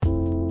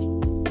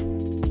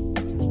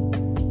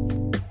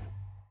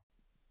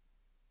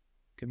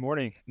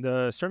morning.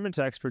 The sermon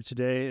text for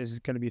today is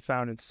going to be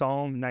found in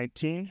Psalm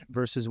 19,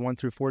 verses 1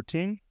 through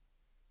 14.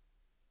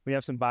 We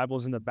have some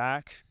Bibles in the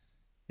back.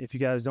 If you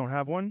guys don't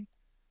have one,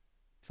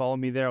 follow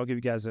me there. I'll give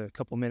you guys a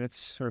couple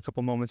minutes or a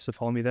couple moments to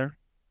follow me there.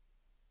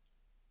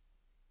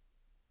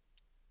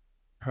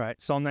 All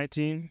right, Psalm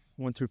 19,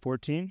 1 through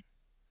 14.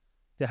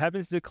 The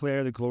heavens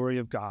declare the glory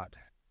of God,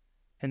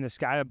 and the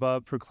sky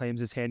above proclaims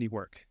his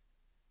handiwork.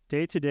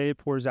 Day to day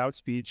pours out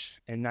speech,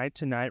 and night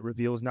to night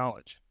reveals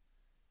knowledge.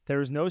 There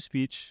is no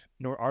speech,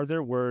 nor are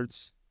there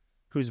words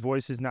whose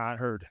voice is not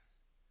heard.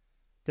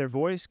 Their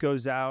voice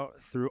goes out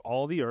through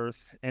all the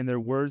earth, and their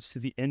words to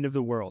the end of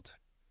the world.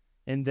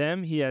 In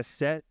them he has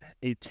set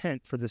a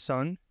tent for the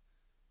sun,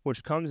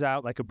 which comes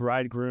out like a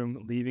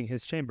bridegroom leaving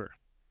his chamber,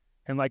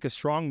 and like a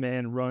strong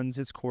man runs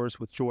its course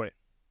with joy.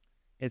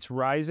 Its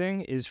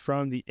rising is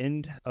from the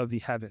end of the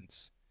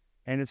heavens,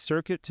 and its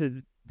circuit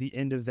to the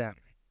end of them,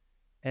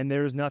 and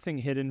there is nothing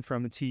hidden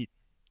from its heat.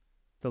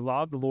 The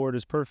law of the Lord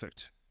is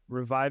perfect,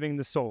 reviving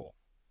the soul.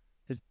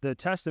 The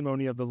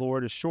testimony of the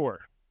Lord is sure,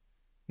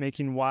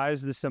 making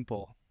wise the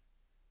simple.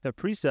 The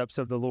precepts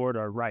of the Lord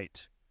are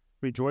right,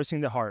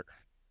 rejoicing the heart.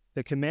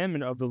 The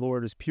commandment of the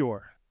Lord is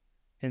pure,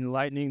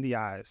 enlightening the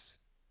eyes.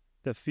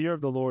 The fear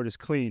of the Lord is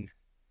clean,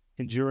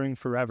 enduring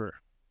forever.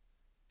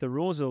 The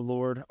rules of the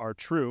Lord are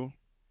true,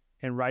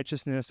 and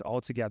righteousness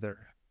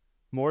altogether.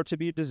 More to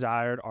be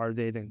desired are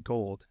they than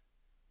gold,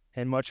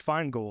 and much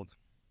fine gold.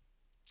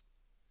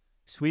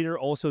 Sweeter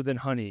also than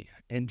honey,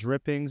 and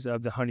drippings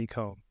of the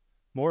honeycomb.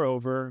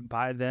 Moreover,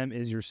 by them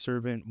is your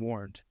servant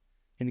warned.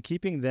 In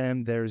keeping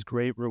them there is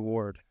great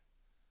reward.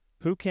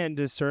 Who can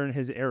discern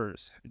his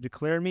errors?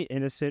 Declare me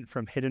innocent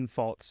from hidden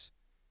faults.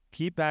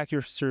 Keep back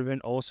your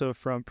servant also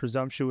from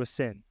presumptuous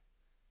sin.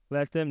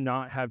 Let them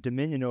not have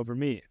dominion over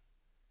me.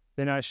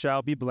 Then I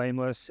shall be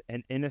blameless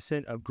and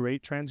innocent of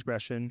great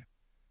transgression.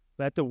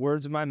 Let the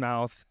words of my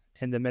mouth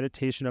and the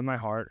meditation of my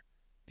heart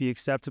be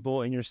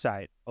acceptable in your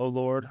sight, O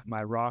Lord,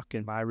 my rock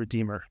and my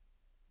redeemer.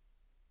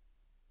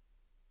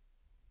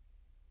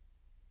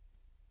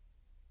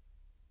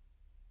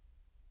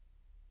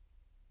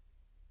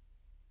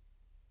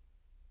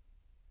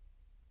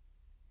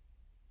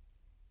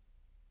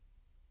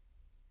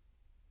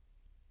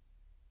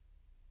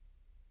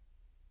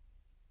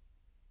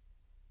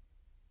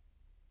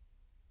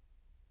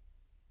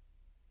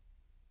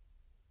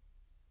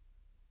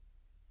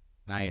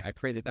 I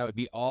pray that would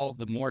be all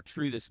the more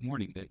true this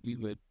morning, that we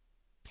would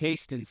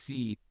taste and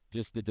see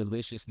just the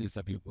deliciousness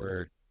of your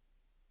word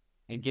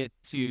and get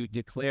to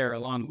declare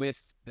along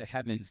with the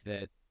heavens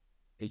that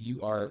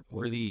you are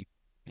worthy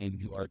and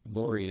you are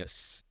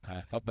glorious.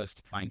 Help us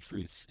to find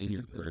truths in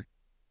your word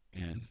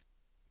and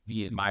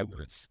be in my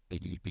words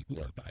that you be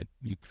glorified.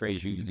 We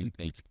praise you and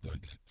thank you, Lord.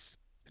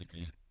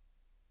 Amen.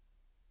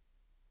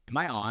 Am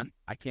I on?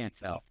 I can't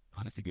tell.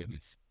 Honest to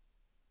goodness.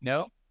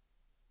 No?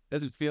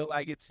 Doesn't feel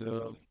like it,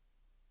 so...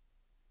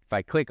 If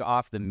I click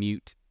off the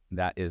mute,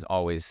 that is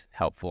always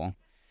helpful.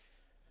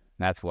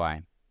 That's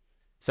why.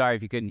 Sorry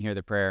if you couldn't hear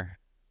the prayer,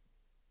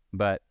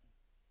 but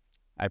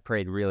I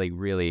prayed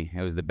really,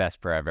 it was the best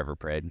prayer I've ever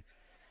prayed.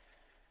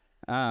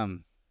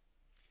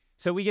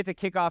 So we get to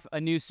kick off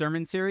a new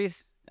sermon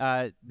series.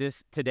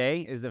 This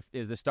today is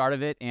the start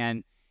of it,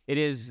 and it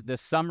is the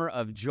summer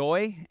of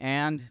joy,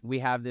 and we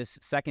have this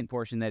second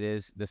portion that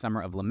is the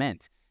summer of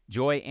lament.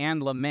 Joy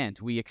and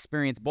lament. We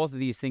experience both of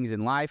these things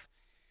in life.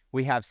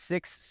 We have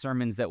 6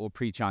 sermons that will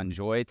preach on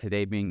joy,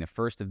 today being the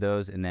first of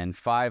those, and then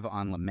 5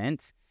 on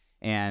lament.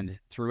 And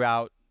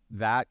throughout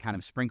that, kind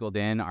of sprinkled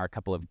in, are a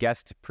couple of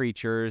guest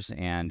preachers,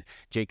 and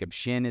Jacob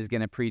Shin is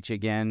going to preach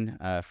again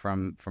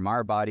from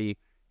our body,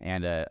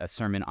 and a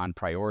sermon on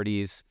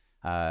priorities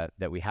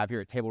that we have here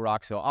at Table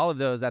Rock. So all of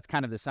those, that's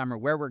kind of the summer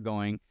where we're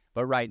going.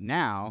 But right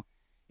now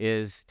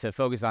is to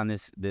focus on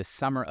this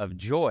summer of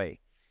joy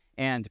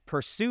and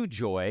pursue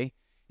joy.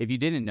 If you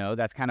didn't know,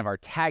 that's kind of our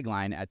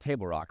tagline at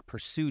Table Rock,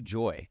 pursue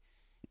joy.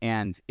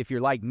 And if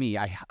you're like me,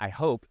 I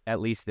hope at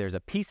least there's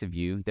a piece of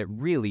you that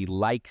really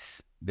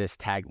likes this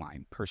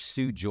tagline,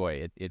 pursue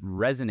joy. It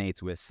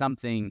resonates with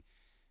something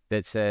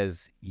that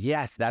says,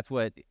 yes, that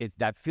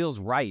feels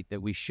right,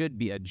 that we should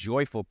be a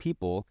joyful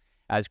people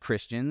as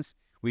Christians.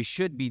 We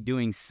should be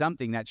doing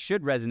something that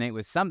should resonate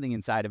with something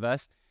inside of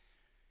us.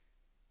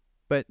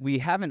 But we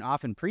haven't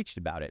often preached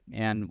about it,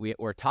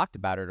 or talked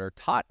about it, or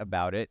taught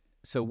about it.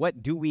 So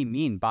what do we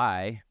mean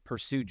by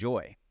pursue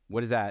joy?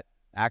 What does that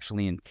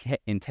actually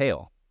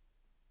entail?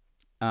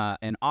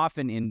 And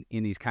often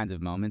in these kinds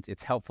of moments,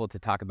 it's helpful to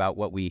talk about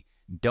what we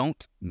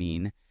don't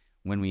mean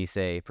when we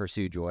say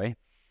pursue joy.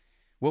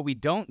 What we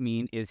don't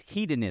mean is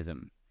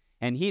hedonism.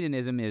 And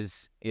hedonism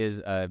is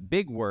a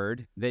big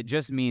word that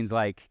just means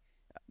like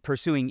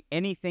pursuing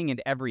anything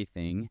and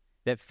everything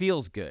that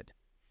feels good.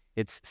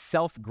 It's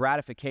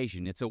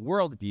self-gratification. It's a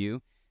worldview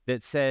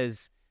that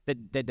says,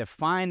 that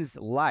defines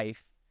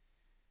life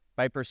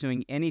by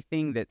pursuing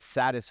anything that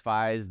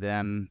satisfies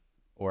them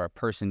or a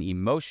person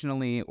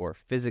emotionally or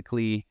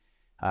physically.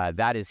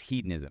 That is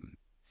hedonism,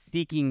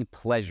 seeking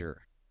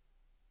pleasure.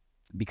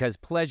 Because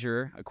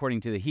pleasure,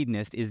 according to the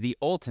hedonist, is the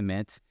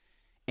ultimate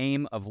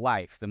aim of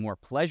life. The more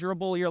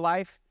pleasurable your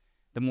life,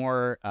 the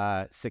more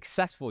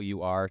successful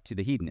you are to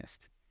the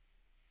hedonist.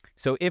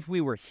 So if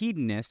we were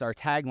hedonist, our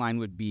tagline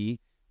would be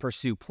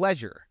pursue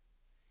pleasure.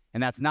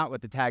 And that's not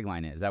what the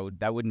tagline is.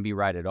 That wouldn't be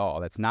right at all.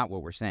 That's not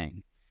what we're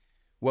saying.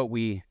 What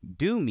we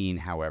do mean,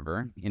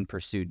 however, in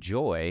pursue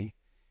joy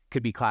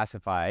could be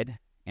classified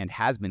and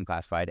has been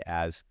classified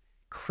as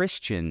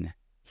Christian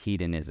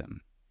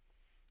hedonism.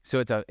 So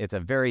it's a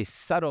very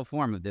subtle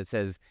form of that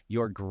says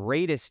your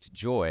greatest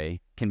joy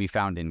can be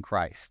found in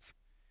Christ.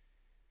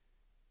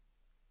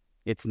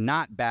 It's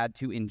not bad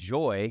to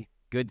enjoy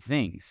good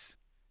things.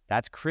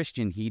 That's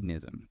Christian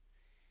hedonism.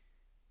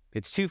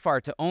 It's too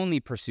far to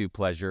only pursue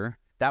pleasure.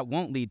 That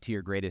won't lead to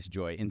your greatest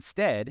joy.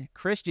 Instead,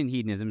 Christian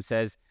hedonism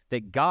says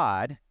that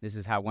God, this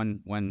is how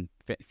one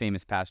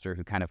famous pastor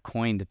who kind of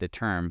coined the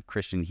term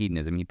Christian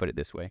hedonism, he put it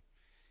this way: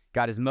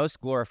 God is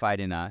most glorified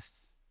in us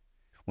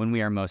when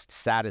we are most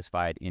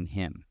satisfied in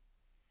him.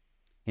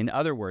 In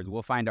other words,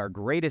 we'll find our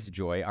greatest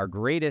joy, our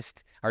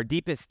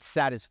deepest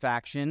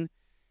satisfaction,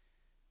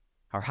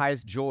 our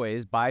highest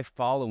joys by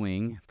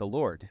following the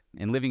Lord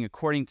and living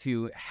according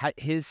to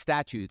his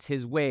statutes,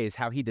 his ways,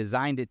 how he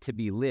designed it to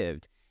be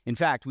lived. In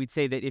fact, we'd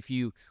say that if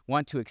you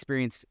want to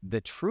experience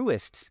the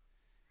truest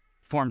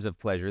forms of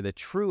pleasure, the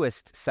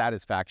truest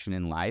satisfaction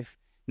in life,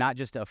 not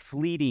just a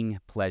fleeting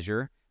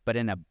pleasure, but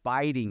an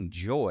abiding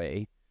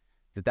joy,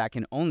 that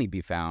can only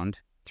be found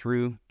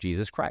through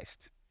Jesus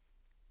Christ.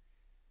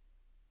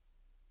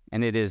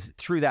 And it is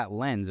through that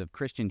lens of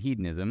Christian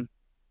hedonism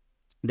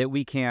that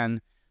we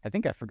can, I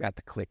think I forgot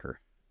the clicker.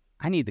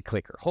 I need the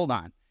clicker. Hold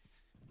on.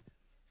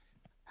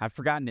 I've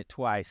forgotten it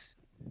twice,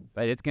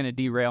 but it's going to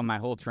derail my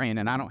whole train,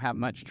 and I don't have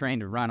much train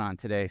to run on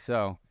today,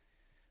 so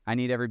I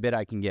need every bit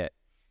I can get.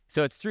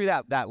 So it's through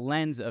that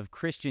lens of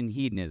Christian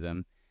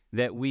hedonism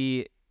that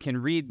we can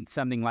read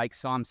something like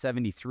Psalm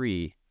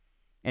 73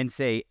 and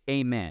say,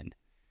 amen.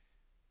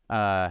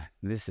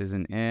 This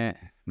isn't it.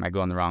 Am I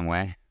going the wrong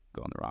way?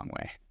 Going the wrong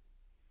way.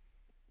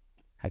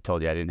 I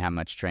told you I didn't have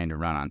much train to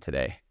run on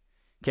today.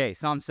 Okay,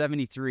 Psalm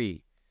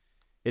 73.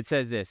 It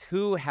says this: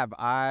 who have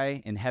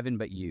I in heaven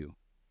but you?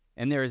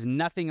 And there is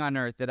nothing on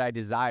earth that I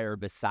desire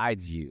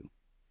besides you.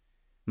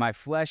 My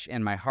flesh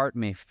and my heart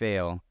may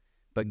fail,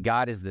 but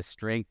God is the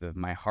strength of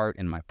my heart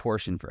and my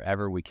portion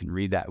forever. We can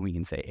read that and we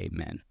can say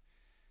amen.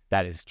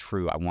 That is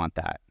true. I want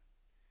that.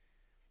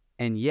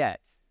 And yet,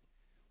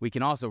 we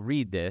can also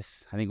read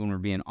this, I think when we're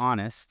being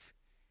honest,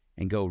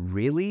 and go,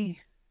 really?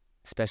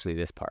 Especially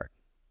this part.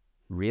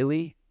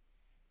 Really?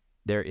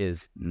 There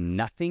is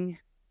nothing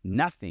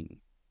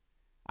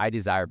I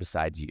desire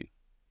besides you.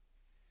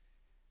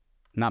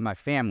 Not my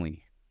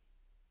family.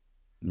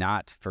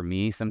 Not, for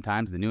me,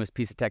 sometimes the newest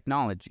piece of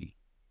technology.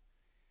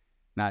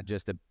 Not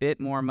just a bit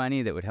more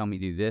money that would help me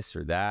do this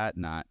or that.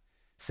 Not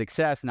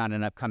success, not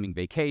an upcoming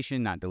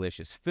vacation, not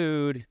delicious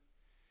food.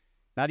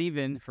 Not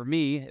even, for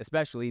me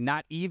especially,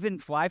 not even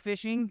fly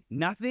fishing.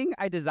 Nothing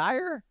I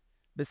desire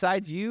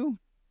besides you.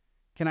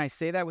 Can I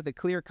say that with a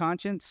clear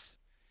conscience?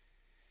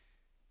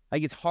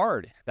 Like, it's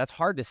hard. That's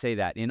hard to say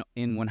that in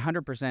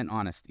 100%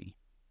 honesty.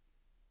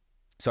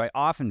 So I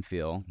often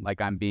feel like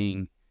I'm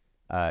being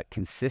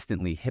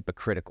consistently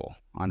hypocritical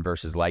on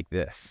verses like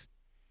this.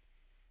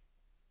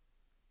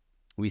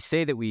 We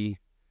say that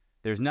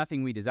there's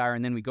nothing we desire,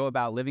 and then we go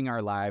about living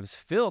our lives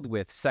filled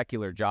with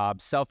secular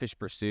jobs, selfish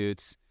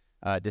pursuits,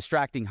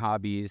 distracting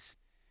hobbies.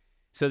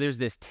 So there's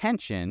this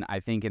tension,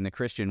 I think, in the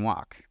Christian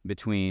walk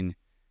between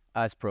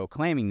us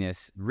proclaiming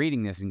this,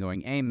 reading this, and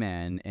going,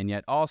 amen, and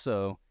yet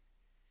also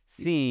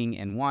seeing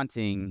and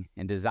wanting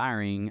and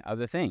desiring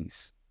other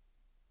things.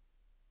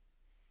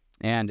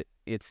 And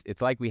it's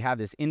like we have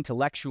this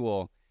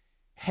intellectual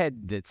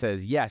head that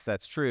says, yes,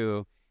 that's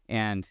true,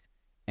 and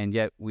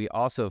yet we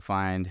also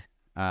find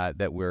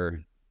that we're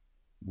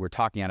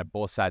talking out of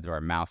both sides of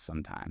our mouth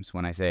sometimes.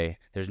 When I say,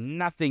 there's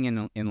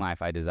nothing in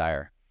life I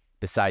desire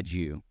besides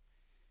you.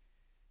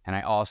 And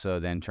I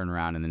also then turn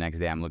around and the next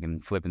day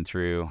I'm flipping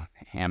through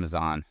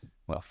Amazon.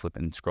 Well,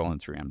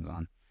 scrolling through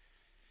Amazon.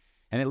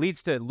 And it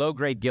leads to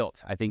low-grade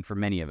guilt, I think, for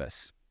many of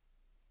us.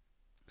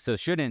 So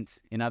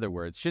in other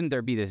words, shouldn't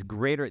there be this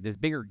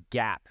bigger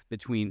gap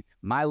between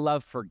my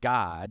love for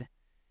God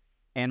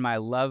and my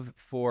love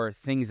for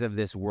things of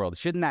this world?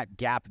 Shouldn't that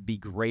gap be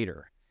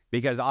greater?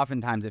 Because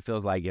oftentimes it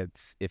feels like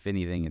if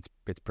anything,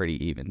 it's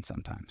pretty even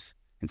sometimes.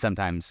 And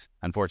sometimes,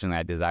 unfortunately,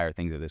 I desire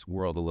things of this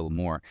world a little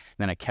more. And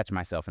then I catch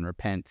myself and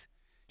repent.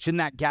 Shouldn't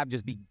that gap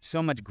just be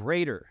so much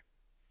greater?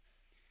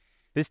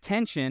 This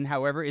tension,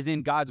 however, is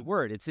in God's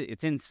word. It's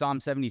in Psalm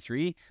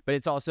 73, but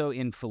it's also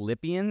in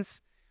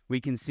Philippians.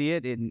 We can see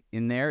it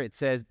in there. It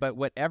says, but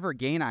whatever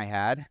gain I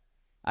had,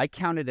 I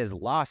counted as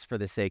loss for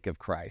the sake of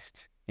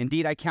Christ.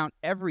 Indeed, I count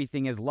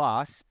everything as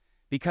loss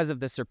because of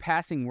the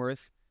surpassing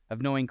worth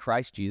of knowing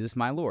Christ Jesus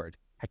my Lord.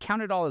 I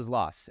count it all as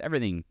loss.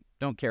 Everything.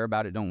 Don't care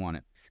about it. Don't want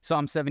it.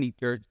 Psalm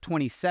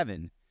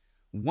 27.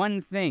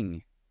 One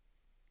thing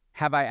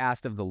have I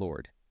asked of the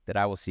Lord that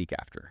I will seek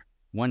after.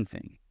 One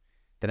thing.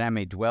 That I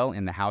may dwell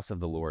in the house of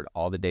the Lord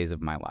all the days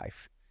of my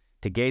life,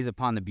 to gaze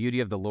upon the beauty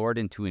of the Lord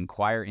and to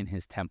inquire in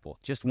his temple.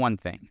 Just one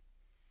thing.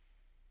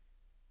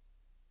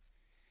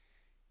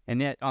 And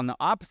yet on the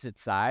opposite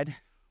side,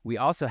 we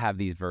also have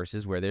these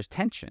verses where there's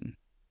tension,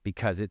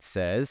 because it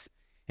says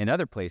in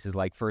other places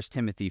like 1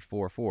 Timothy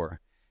 4:4,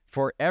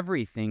 for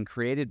everything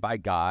created by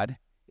God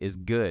is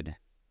good,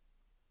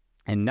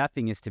 and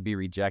nothing is to be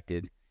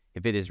rejected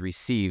if it is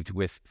received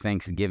with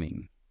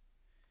thanksgiving.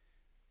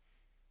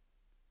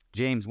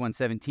 James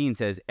 1:17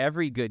 says,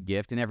 every good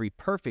gift and every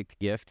perfect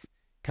gift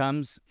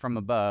comes from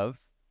above,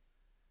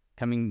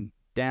 coming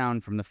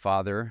down from the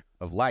Father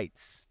of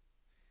lights.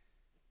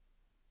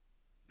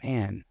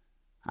 Man,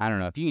 I don't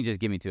know. If you can just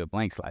give me to a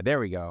blank slide. There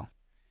we go.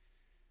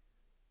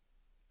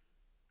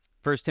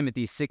 1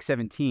 Timothy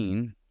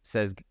 6:17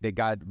 says that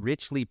God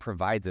richly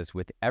provides us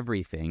with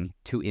everything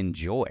to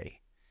enjoy.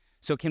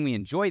 So can we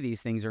enjoy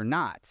these things or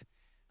not?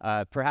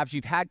 Perhaps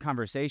you've had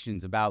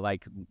conversations about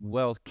like,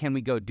 well, can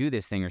we go do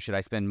this thing, or should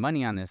I spend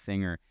money on this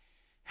thing, or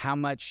how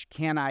much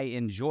can I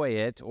enjoy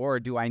it, or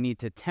do I need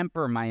to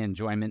temper my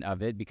enjoyment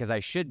of it because I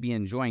should be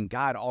enjoying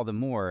God all the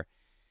more?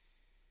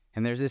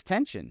 And there's this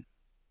tension.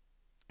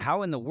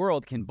 How in the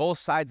world can both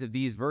sides of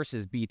these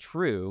verses be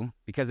true,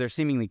 because they're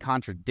seemingly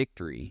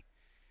contradictory,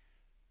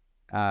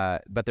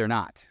 but they're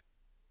not?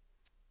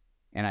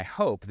 And I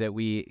hope that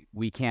we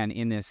can,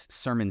 in this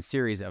sermon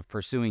series of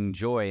pursuing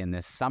joy in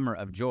this summer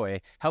of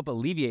joy, help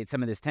alleviate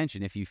some of this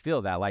tension if you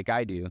feel that, like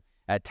I do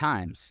at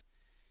times.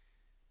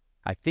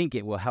 I think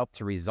it will help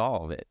to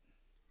resolve it,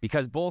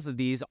 because both of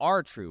these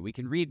are true. We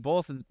can read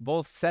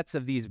both sets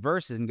of these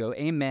verses and go,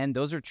 amen,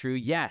 those are true,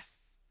 yes.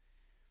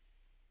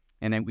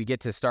 And then we get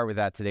to start with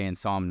that today in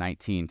Psalm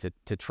 19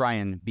 to try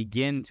and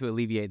begin to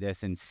alleviate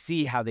this and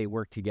see how they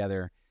work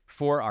together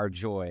for our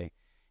joy.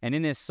 And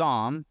in this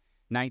Psalm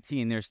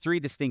 19, there's three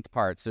distinct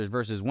parts. There's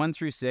verses 1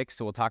 through 6,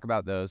 so we'll talk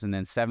about those, and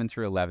then 7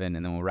 through 11,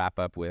 and then we'll wrap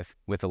up with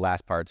the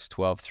last parts,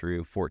 12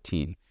 through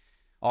 14.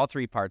 All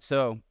three parts.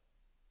 So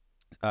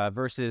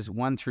verses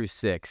 1 through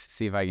 6,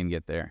 see if I can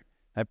get there.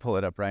 I pull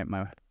it up right?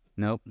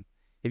 Nope.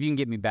 If you can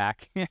get me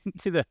back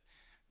to the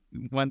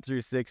 1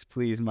 through 6,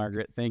 please,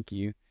 Margaret. Thank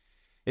you.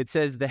 It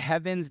says, the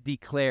heavens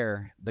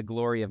declare the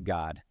glory of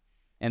God,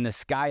 and the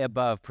sky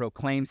above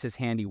proclaims his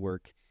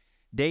handiwork.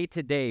 Day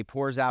to day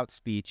pours out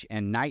speech,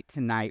 and night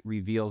to night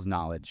reveals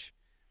knowledge.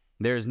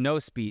 There is no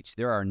speech,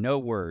 there are no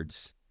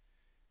words,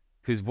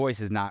 whose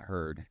voice is not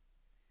heard.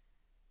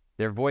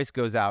 Their voice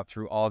goes out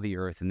through all the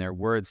earth, and their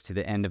words to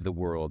the end of the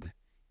world.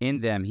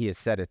 In them he has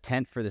set a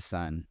tent for the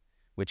sun,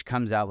 which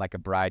comes out like a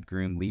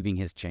bridegroom leaving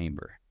his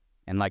chamber,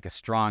 and like a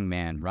strong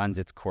man runs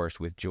its course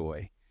with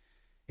joy.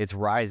 Its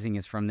rising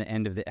is from the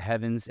end of the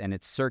heavens, and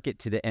its circuit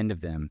to the end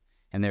of them,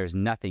 and there is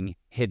nothing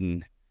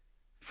hidden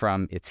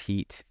from its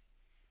heat.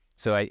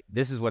 So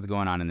this is what's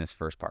going on in this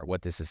first part.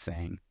 What this is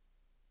saying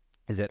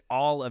is that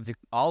all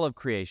of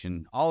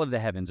creation, all of the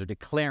heavens are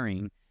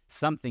declaring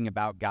something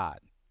about God.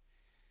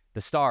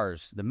 The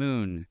stars, the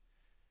moon,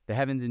 the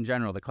heavens in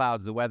general, the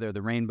clouds, the weather,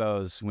 the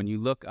rainbows, when you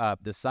look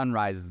up, the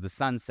sunrises, the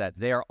sunsets,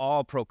 they are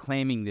all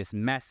proclaiming this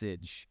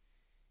message.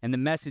 And the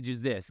message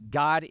is this: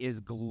 God is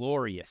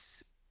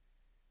glorious.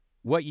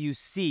 What you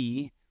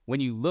see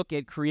when you look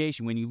at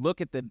creation, when you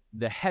look at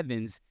the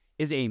heavens,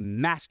 is a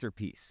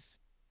masterpiece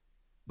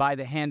by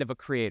the hand of a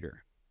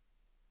creator.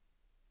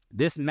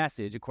 This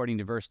message, according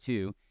to verse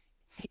 2,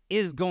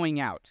 is going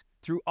out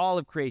through all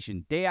of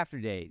creation, day after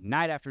day,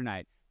 night after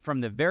night,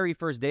 from the very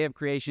first day of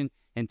creation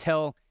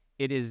until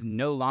it is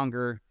no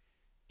longer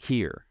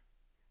here.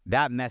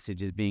 That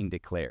message is being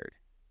declared.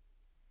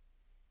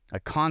 A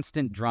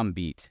constant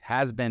drumbeat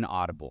has been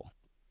audible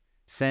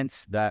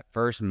since that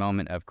first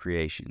moment of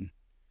creation,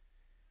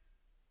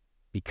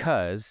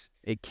 because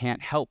it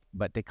can't help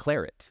but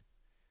declare it.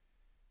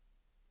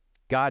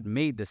 God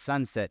made the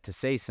sunset to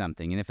say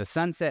something, and if a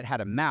sunset had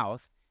a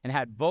mouth and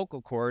had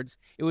vocal cords,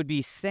 it would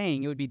be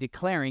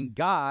declaring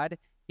God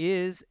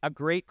is a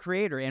great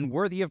creator and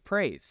worthy of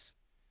praise.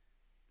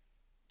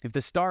 If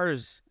the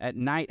stars at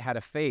night had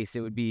a face,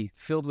 it would be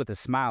filled with a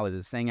smile as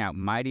it sang out,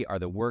 mighty are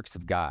the works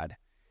of God.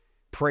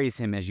 Praise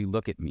him as you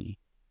look at me.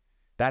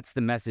 That's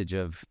the message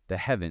of the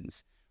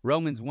heavens.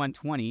 Romans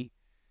 1:20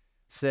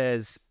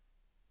 says,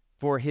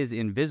 for his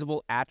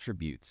invisible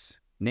attributes,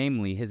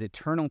 namely his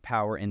eternal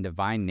power and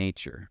divine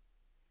nature,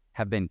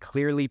 have been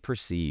clearly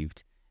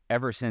perceived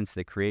ever since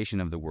the creation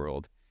of the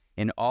world,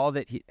 in all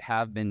the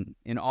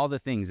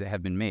things that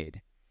have been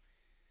made.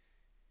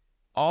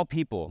 All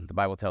people, the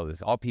Bible tells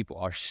us, all people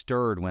are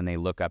stirred when they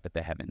look up at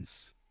the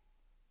heavens.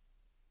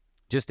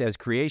 Just as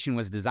creation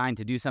was designed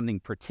to do something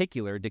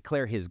particular,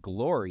 declare his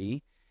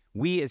glory,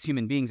 we as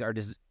human beings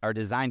are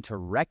designed to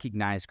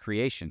recognize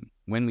creation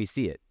when we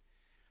see it.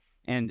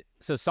 And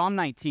so Psalm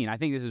 19, I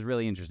think this is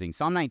really interesting.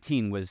 Psalm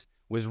 19 was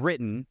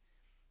written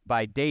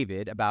by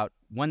David about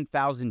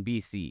 1000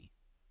 BC,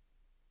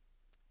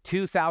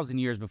 2,000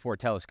 years before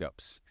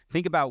telescopes.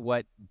 Think about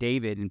what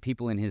David and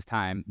people in his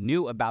time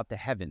knew about the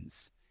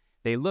heavens.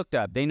 They looked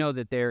up. They know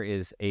that there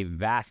is a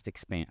vast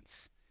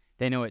expanse.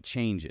 They know it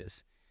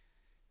changes.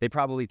 They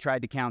probably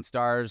tried to count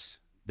stars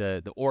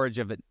the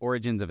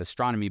origins of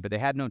astronomy, but they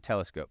had no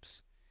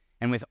telescopes.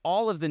 And with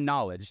all of the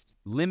knowledge,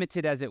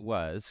 limited as it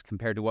was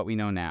compared to what we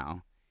know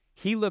now,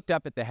 he looked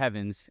up at the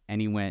heavens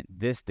and he went,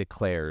 "This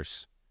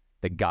declares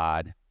that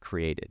God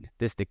created.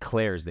 This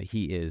declares that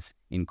he is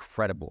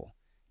incredible.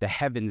 The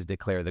heavens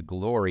declare the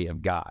glory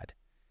of God."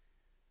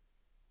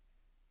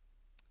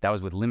 That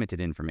was with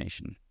limited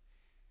information.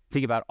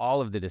 Think about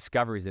all of the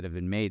discoveries that have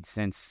been made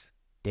since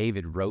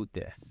David wrote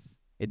this.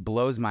 It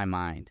blows my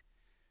mind.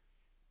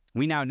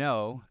 We now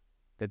know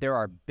that there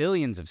are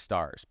billions of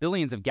stars,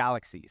 billions of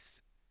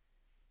galaxies.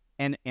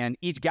 And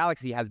each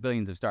galaxy has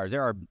billions of stars.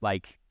 There are,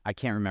 like, I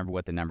can't remember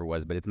what the number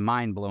was, but it's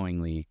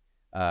mind-blowingly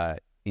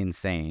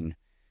insane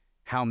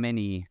how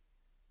many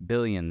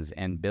billions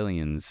and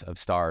billions of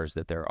stars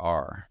that there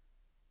are.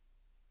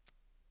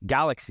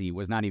 Galaxy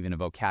was not even a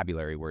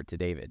vocabulary word to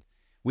David.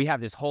 We have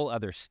this whole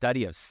other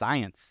study of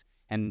science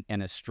and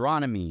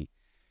astronomy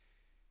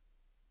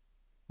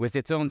with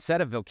its own set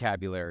of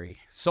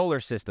vocabulary. Solar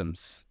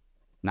systems,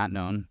 not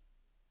known.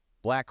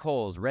 Black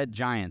holes, red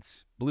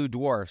giants, blue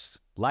dwarfs,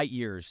 light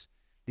years.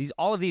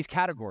 All of these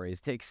categories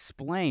to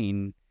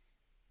explain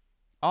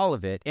all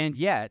of it. And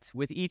yet,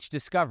 with each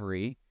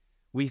discovery,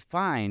 we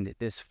find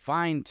this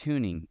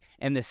fine-tuning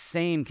and the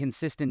same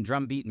consistent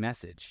drumbeat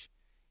message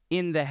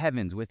in the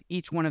heavens with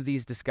each one of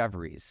these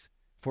discoveries.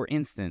 For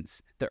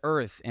instance, the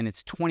Earth and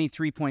its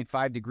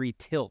 23.5-degree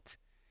tilt,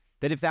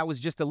 that if that was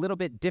just a little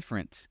bit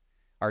different,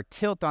 our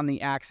tilt on the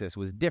axis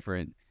was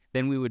different,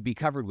 then we would be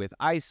covered with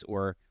ice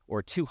or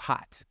too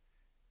hot.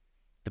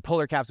 The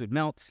polar caps would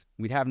melt.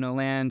 We'd have no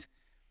land.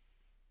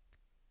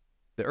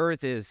 The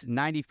Earth is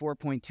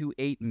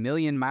 94.28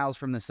 million miles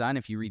from the sun.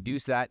 If you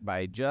reduce that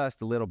by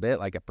just a little bit,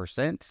 like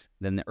 1%,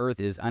 then the Earth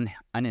is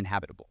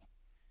uninhabitable.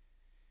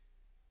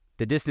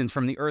 The distance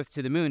from the Earth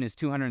to the moon is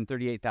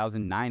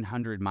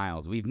 238,900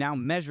 miles. We've now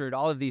measured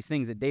all of these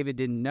things that David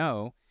didn't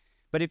know.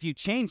 But if you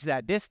change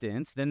that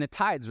distance, then the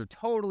tides are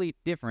totally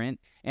different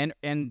and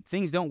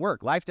things don't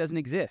work. Life doesn't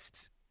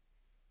exist.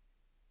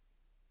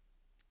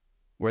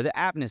 Where the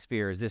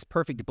atmosphere is this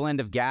perfect blend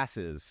of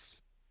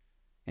gases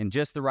and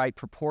just the right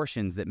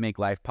proportions that make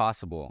life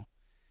possible.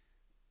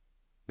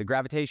 The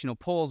gravitational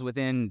pulls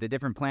within the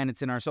different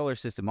planets in our solar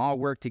system all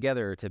work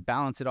together to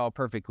balance it all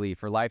perfectly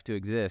for life to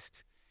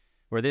exist.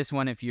 Where this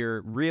one, if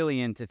you're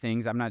really into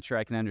things, I'm not sure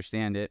I can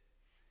understand it,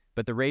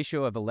 but the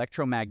ratio of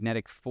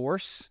electromagnetic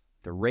force,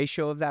 the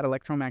ratio of that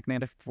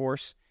electromagnetic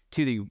force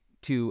to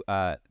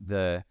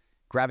the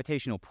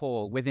gravitational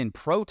pull within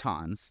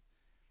protons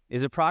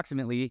is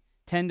approximately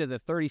 10 to the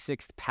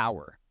 36th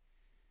power.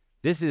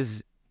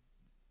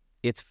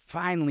 It's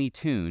finely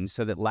tuned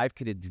so that life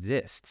could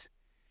exist.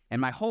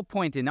 And my whole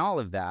point in all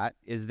of that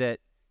is that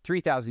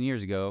 3,000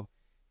 years ago,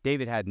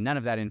 David had none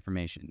of that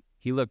information.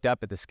 He looked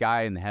up at the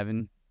sky and the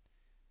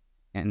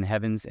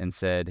heavens and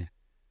said,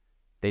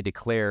 "They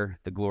declare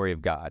the glory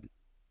of God."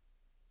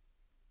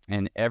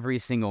 And every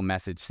single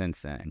message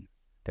since then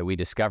that we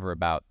discover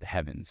about the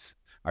heavens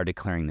are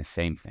declaring the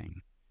same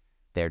thing.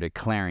 They're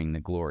declaring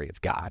the glory of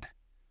God.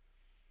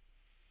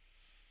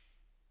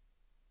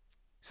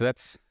 So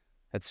that's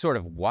sort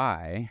of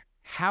why.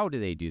 How do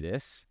they do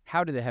this?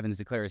 How do the heavens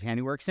declare his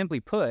handiwork? Simply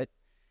put,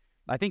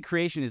 I think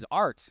creation is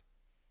art.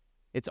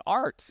 It's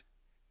art.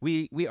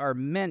 We are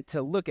meant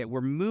to look at, we're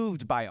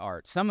moved by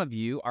art. Some of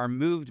you are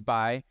moved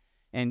by,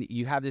 and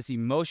you have this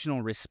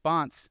emotional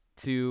response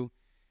to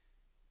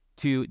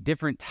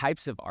different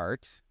types of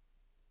art.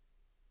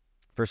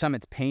 For some,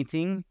 it's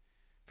painting.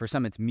 For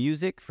some, it's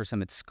music. For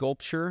some, it's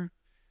sculpture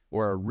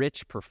or a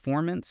rich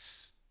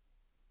performance,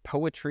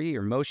 poetry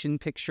or motion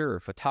picture or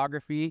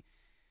photography.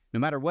 No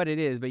matter what it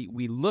is, but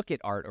we look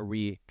at art or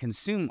we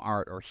consume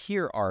art or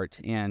hear art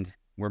and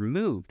we're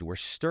moved, we're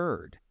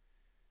stirred.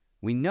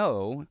 We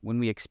know when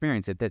we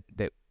experience it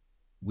that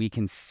we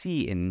can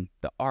see in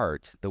the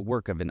art the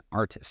work of an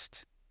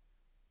artist.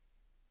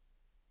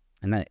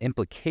 And that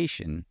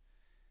implication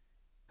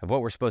of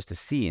what we're supposed to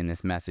see in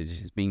this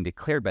message is being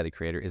declared by the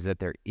Creator is that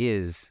there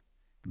is,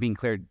 being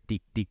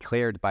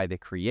declared by the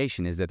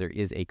creation is that there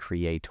is a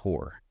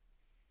creator.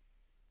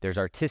 There's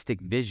artistic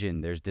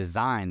vision, there's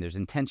design, there's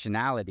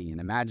intentionality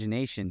and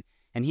imagination.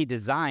 And he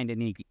designed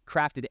and he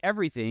crafted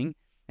everything.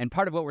 And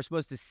part of what we're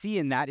supposed to see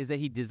in that is that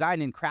he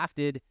designed and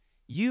crafted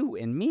you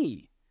and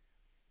me.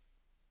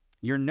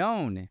 You're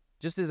known.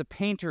 Just as a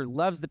painter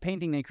loves the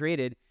painting they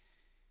created,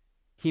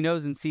 he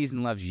knows and sees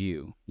and loves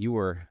you. You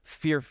were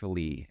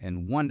fearfully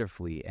and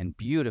wonderfully and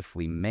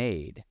beautifully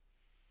made.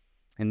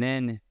 And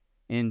then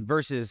in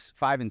verses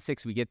 5 and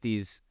 6, we get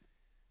these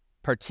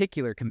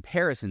particular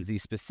comparisons,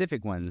 these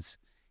specific ones.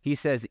 He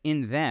says,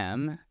 in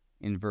them,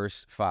 in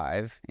verse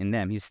 5, in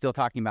them, he's still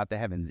talking about the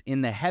heavens.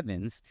 In the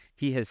heavens,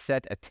 he has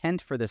set a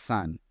tent for the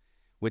sun,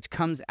 which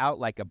comes out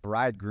like a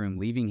bridegroom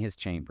leaving his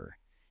chamber,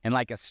 and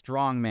like a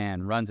strong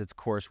man runs its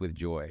course with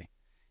joy.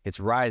 Its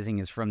rising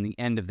is from the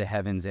end of the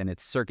heavens, and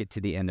its circuit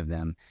to the end of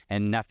them,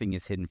 and nothing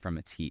is hidden from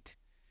its heat.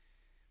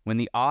 When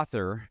the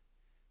author,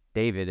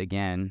 David,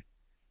 again,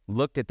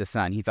 looked at the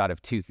sun, he thought of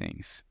two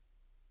things.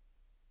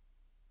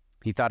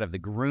 He thought of the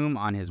groom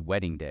on his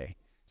wedding day.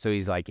 So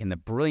he's like, in the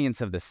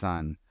brilliance of the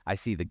sun, I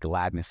see the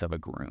gladness of a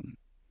groom.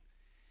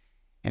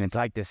 And it's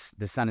like this,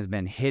 the sun has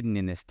been hidden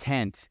in this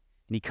tent,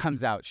 and he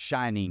comes out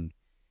shining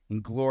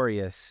and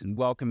glorious and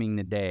welcoming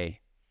the day.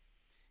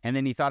 And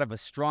then he thought of a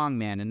strong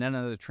man, and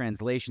another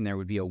translation there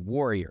would be a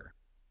warrior.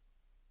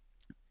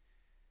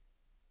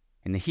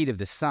 In the heat of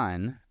the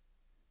sun,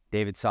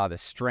 David saw the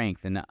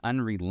strength and the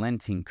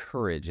unrelenting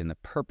courage and the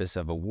purpose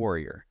of a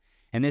warrior.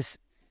 And this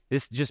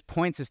just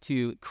points us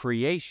to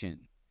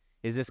creation,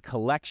 is this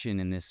collection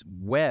and this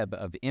web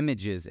of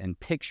images and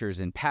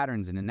pictures and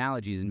patterns and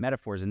analogies and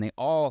metaphors, and they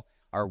all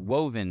are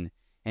woven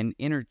and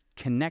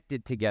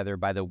interconnected together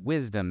by the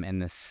wisdom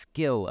and the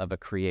skill of a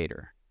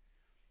creator,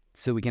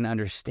 so we can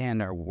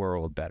understand our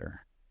world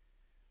better.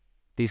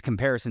 These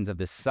comparisons of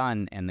the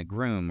sun and the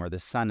groom, or the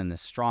sun and the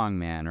strong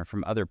man, or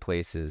from other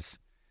places,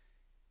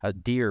 a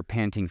deer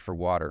panting for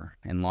water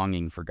and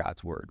longing for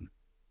God's word,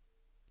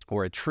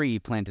 or a tree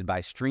planted by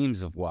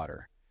streams of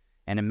water,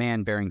 and a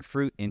man bearing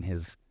fruit in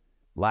his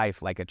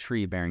life like a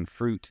tree bearing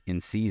fruit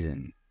in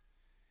season.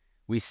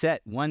 We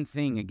set one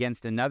thing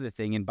against another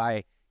thing, and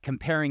by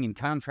comparing and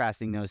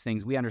contrasting those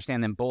things, we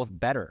understand them both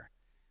better.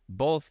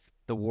 Both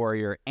the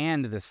warrior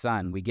and the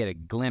sun, we get a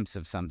glimpse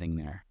of something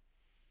there.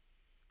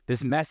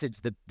 This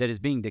message that is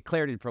being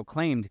declared and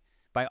proclaimed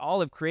by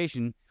all of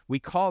creation, we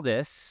call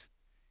this,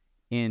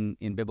 in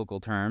biblical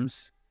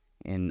terms,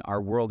 in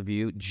our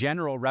worldview,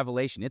 general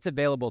revelation. It's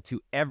available to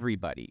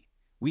everybody.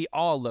 We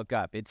all look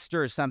up. It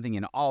stirs something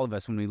in all of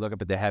us when we look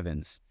up at the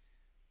heavens.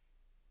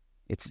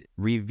 It's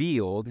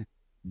revealed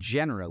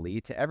generally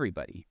to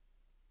everybody.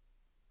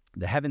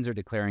 The heavens are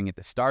declaring it.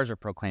 The stars are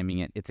proclaiming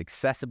it. It's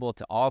accessible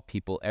to all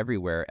people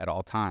everywhere at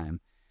all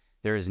time.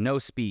 There is no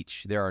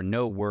speech. There are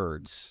no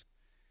words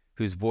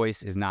whose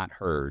voice is not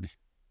heard.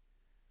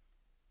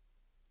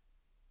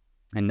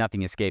 And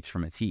nothing escapes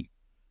from its heat.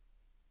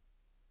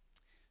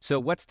 So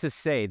what's to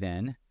say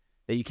then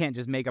that you can't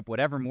just make up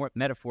whatever more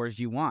metaphors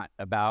you want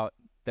about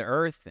the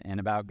earth and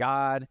about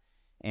God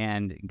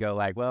and go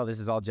like, well, this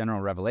is all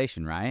general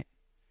revelation, right?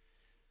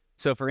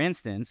 So for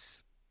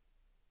instance,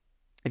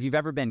 if you've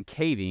ever been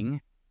caving,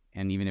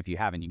 and even if you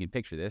haven't, you can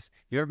picture this.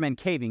 If you've ever been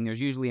caving,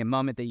 there's usually a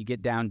moment that you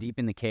get down deep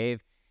in the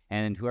cave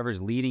and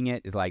whoever's leading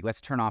it is like,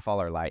 let's turn off all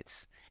our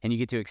lights. And you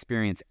get to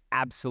experience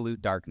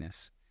absolute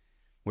darkness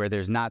where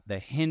there's not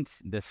the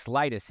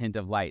slightest hint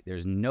of light.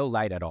 There's no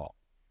light at all.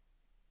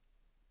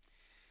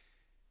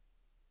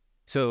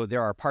 So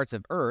there are parts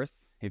of earth,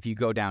 if you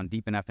go down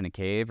deep enough in a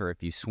cave or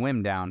if you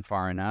swim down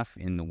far enough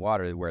in the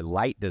water, where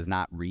light does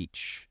not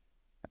reach.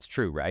 That's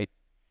true, right?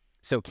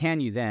 So can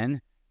you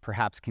then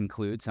perhaps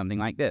conclude something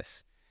like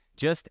this?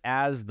 Just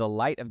as the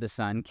light of the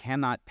sun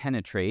cannot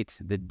penetrate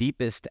the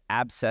deepest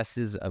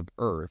abscesses of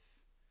earth,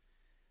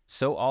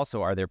 so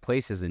also are there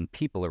places and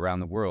people around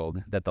the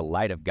world that the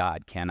light of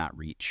God cannot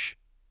reach.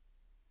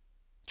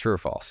 True or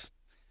false?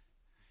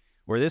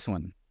 Or this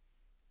one.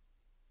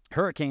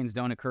 Hurricanes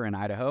don't occur in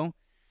Idaho,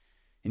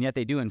 and yet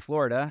they do in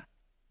Florida.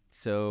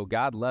 So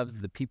God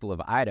loves the people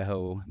of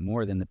Idaho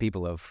more than the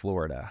people of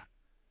Florida.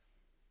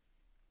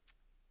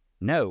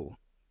 No,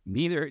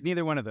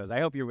 neither one of those. I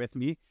hope you're with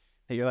me.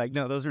 You're like,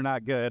 no, those are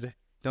not good.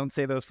 Don't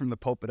say those from the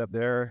pulpit up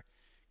there,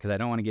 because I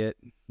don't want to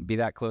be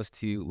that close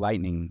to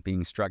lightning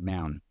being struck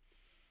down.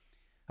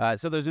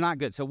 So those are not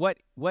good. So what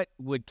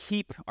would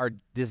keep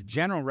this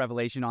general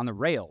revelation on the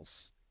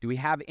rails? Do we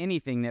have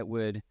anything that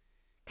would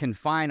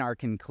confine our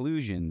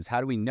conclusions? How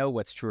do we know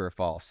what's true or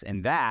false?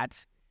 And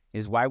that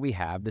is why we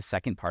have the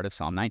second part of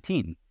Psalm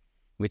 19,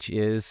 which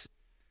is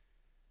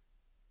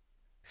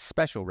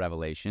special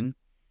revelation.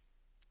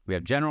 We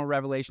have general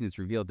revelation, it's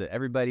revealed to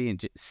everybody,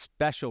 and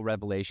special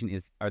revelation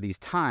are these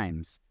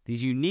times,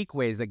 these unique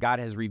ways that God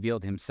has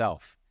revealed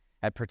himself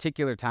at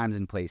particular times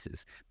and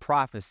places.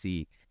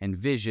 Prophecy and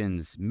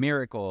visions,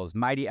 miracles,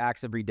 mighty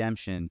acts of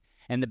redemption.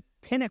 And the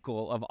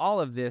pinnacle of all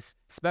of this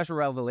special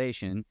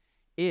revelation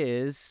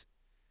is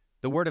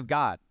the Word of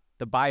God,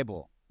 the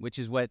Bible, which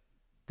is what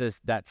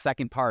that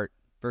second part,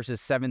 verses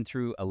 7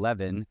 through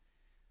 11,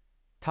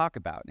 talk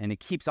about. And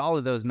it keeps all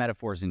of those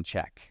metaphors in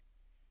check.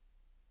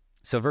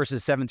 So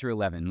verses 7 through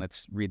 11,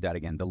 let's read that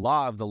again. The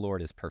law of the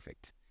Lord is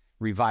perfect,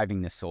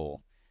 reviving the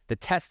soul. The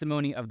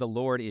testimony of the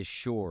Lord is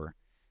sure,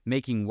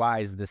 making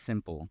wise the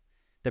simple.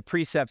 The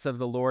precepts of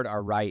the Lord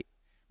are right,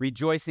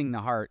 rejoicing the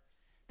heart.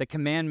 The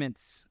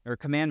commandment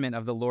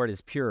of the Lord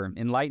is pure,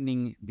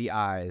 enlightening the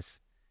eyes.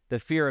 The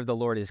fear of the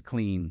Lord is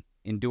clean,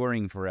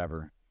 enduring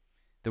forever.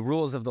 The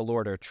rules of the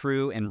Lord are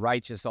true and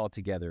righteous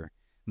altogether.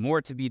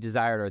 More to be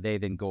desired are they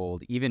than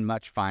gold, even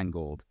much fine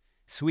gold.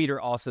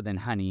 Sweeter also than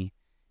honey,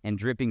 and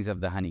drippings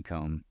of the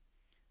honeycomb.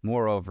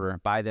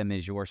 Moreover, by them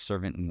is your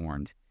servant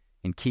warned.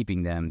 In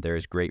keeping them, there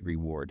is great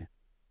reward.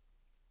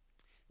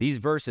 These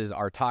verses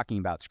are talking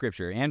about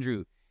Scripture.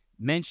 Andrew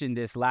mentioned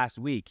this last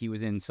week. He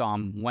was in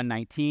Psalm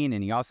 119,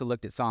 and he also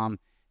looked at Psalm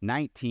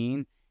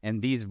 19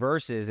 and these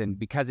verses, and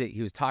because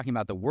he was talking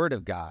about the Word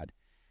of God.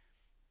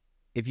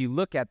 If you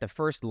look at the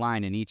first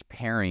line in each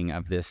pairing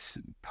of this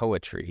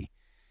poetry,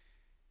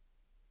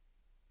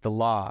 the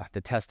law,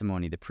 the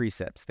testimony, the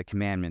precepts, the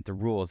commandment, the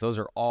rules, those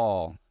are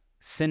all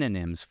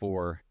synonyms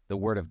for the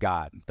Word of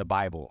God, the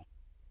Bible.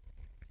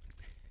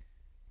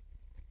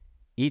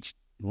 Each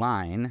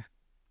line,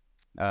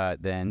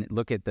 then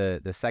look at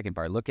the second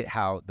part. Look at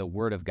how the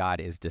Word of God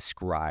is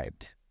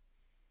described,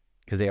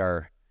 because they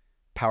are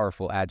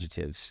powerful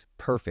adjectives: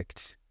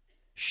 perfect,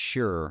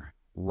 sure,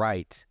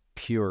 right,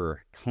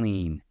 pure,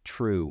 clean,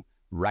 true,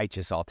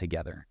 righteous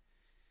altogether.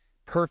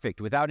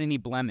 Perfect, without any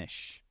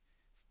blemish,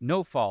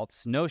 no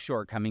faults, no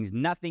shortcomings,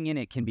 nothing in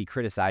it can be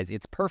criticized.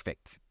 It's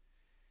perfect.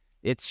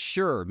 It's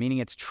sure, meaning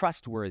it's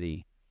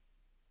trustworthy.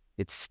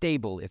 It's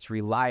stable, it's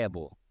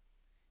reliable,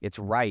 it's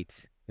right.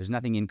 There's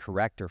nothing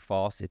incorrect or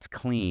false. It's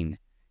clean.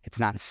 It's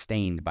not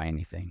stained by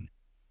anything.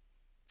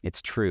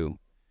 It's true,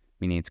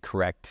 meaning it's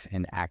correct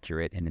and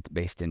accurate, and it's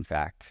based in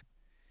fact.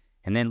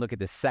 And then look at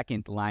the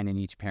second line in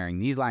each pairing.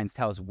 These lines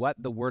tell us what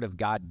the Word of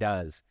God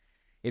does.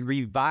 It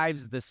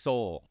revives the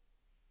soul.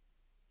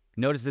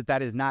 Notice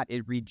that is not,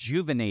 it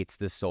rejuvenates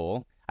the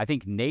soul. I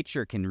think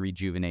nature can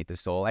rejuvenate the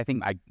soul. I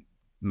think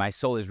my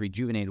soul is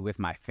rejuvenated with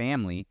my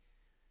family,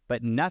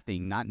 but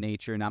nothing, not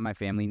nature, not my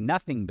family,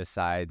 nothing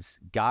besides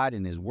God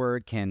and His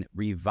Word can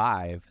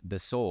revive the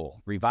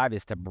soul. Revive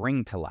is to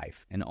bring to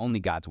life, and only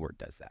God's Word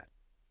does that.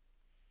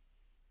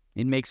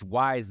 It makes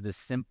wise the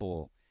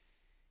simple.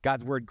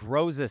 God's Word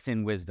grows us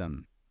in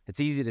wisdom.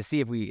 It's easy to see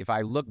if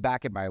I look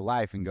back at my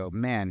life and go,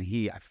 man,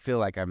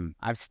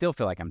 I still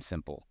feel like I'm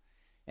simple.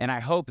 And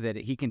I hope that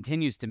He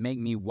continues to make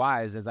me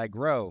wise as I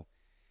grow.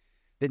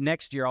 That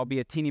next year I'll be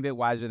a teeny bit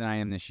wiser than I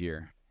am this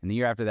year. And the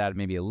year after that,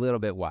 maybe a little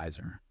bit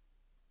wiser.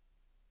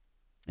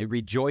 It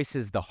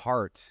rejoices the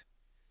heart,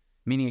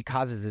 meaning it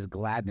causes this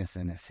gladness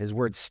in us. His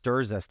Word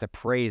stirs us to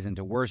praise and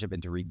to worship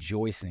and to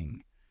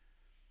rejoicing.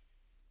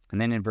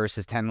 And then in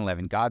verses 10 and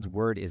 11, God's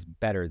Word is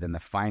better than the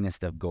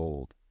finest of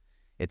gold.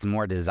 It's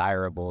more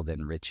desirable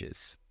than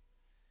riches.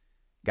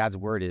 God's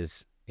Word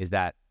is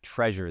that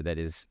treasure that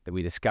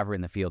we discover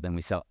in the field, and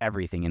we sell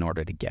everything in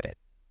order to get it.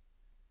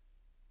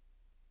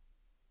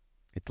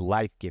 It's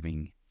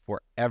life-giving,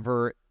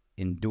 forever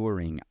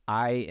enduring,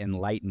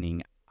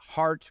 eye-enlightening,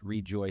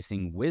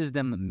 heart-rejoicing,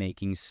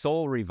 wisdom-making,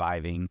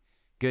 soul-reviving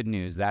good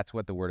news. That's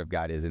what the Word of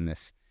God is in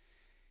this.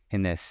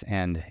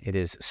 And it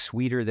is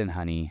sweeter than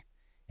honey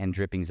and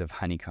drippings of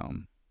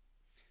honeycomb.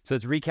 So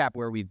let's recap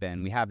where we've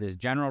been. We have this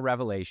general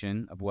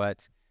revelation of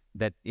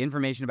that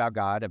information about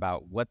God,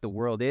 about what the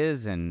world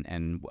is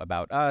and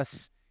about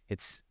us.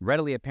 It's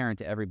readily apparent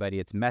to everybody.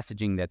 It's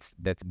messaging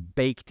that's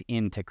baked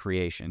into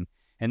creation.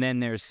 And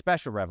then there's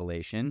special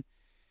revelation,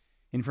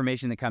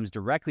 information that comes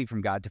directly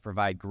from God to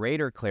provide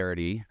greater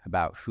clarity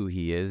about who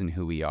He is and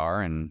who we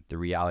are and the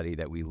reality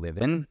that we live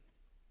in.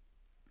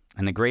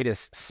 And the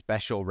greatest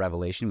special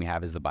revelation we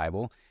have is the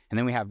Bible. And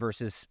then we have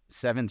verses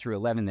 7 through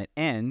 11 that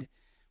end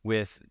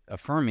with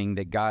affirming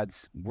that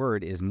God's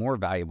Word is more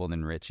valuable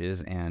than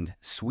riches and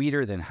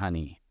sweeter than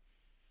honey.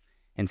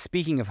 And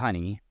speaking of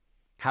honey,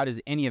 how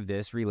does any of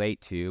this relate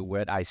to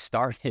what I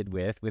started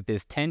with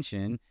this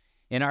tension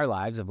in our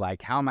lives of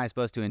like, how am I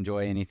supposed to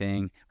enjoy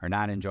anything or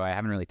not enjoy? I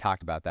haven't really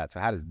talked about that. So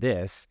how does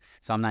this,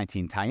 Psalm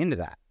 19, tie into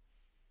that?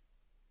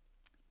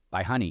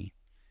 By honey.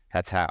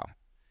 That's how.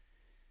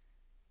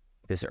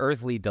 This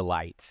earthly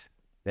delight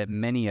that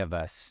many of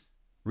us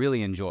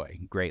really enjoy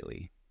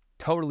greatly.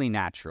 Totally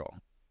natural.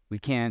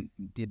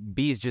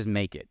 Bees just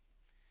make it.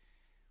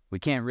 We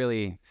can't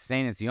really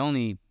say it's the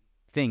only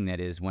thing that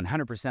is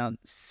 100%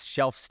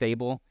 shelf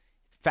stable.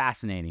 It's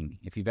fascinating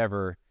if you've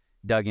ever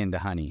dug into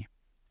honey.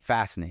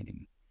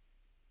 Fascinating.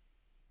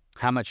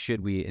 How much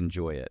should we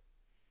enjoy it?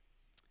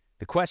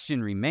 The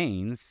question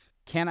remains,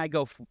 can I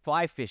go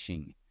fly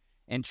fishing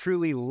and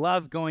truly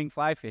love going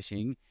fly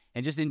fishing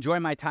and just enjoy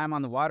my time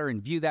on the water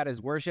and view that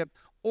as worship?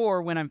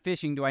 Or when I'm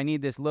fishing, do I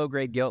need this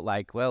low-grade guilt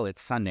like, well,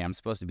 it's Sunday, I'm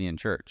supposed to be in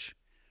church?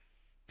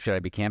 Should I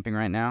be camping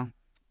right now?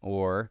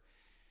 Or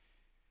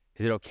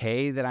is it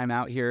okay that I'm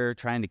out here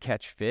trying to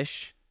catch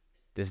fish?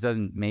 This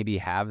doesn't maybe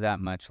have that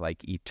much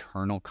like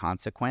eternal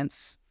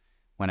consequence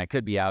when I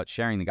could be out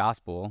sharing the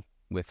gospel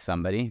with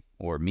somebody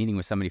or meeting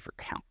with somebody for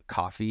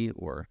coffee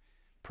or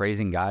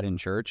praising God in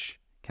church.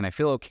 Can I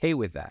feel okay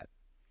with that?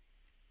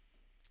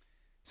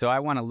 So I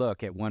want to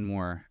look at one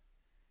more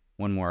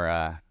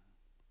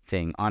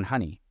thing on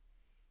honey.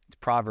 It's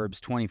Proverbs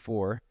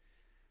 24,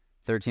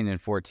 13 and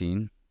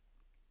 14.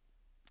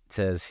 It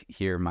says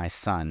here, my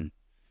son.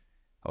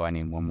 Oh, I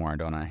need one more,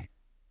 don't I?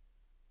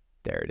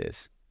 There it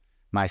is.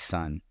 My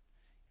son,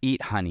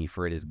 eat honey,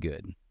 for it is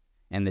good,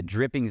 and the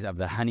drippings of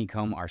the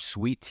honeycomb are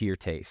sweet to your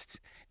taste.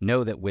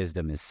 Know that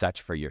wisdom is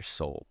such for your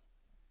soul.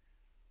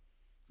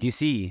 Do you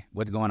see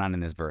what's going on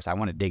in this verse? I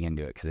want to dig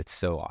into it because it's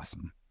so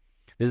awesome.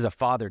 This is a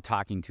father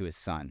talking to his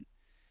son.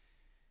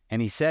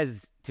 And he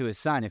says to his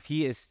son, if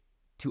he is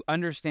to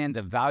understand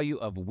the value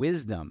of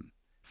wisdom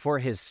for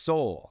his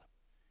soul,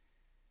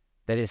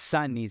 that his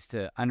son needs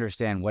to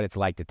understand what it's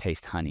like to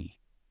taste honey.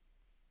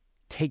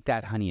 Take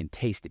that honey and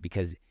taste it,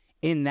 because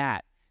in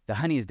that, the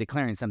honey is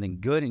declaring something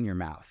good in your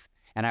mouth.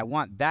 And I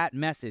want that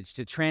message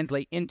to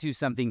translate into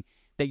something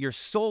that your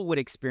soul would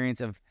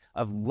experience of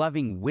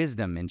loving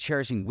wisdom and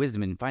cherishing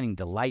wisdom and finding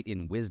delight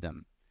in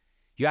wisdom.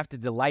 You have to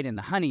delight in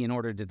the honey in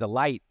order to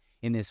delight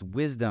in this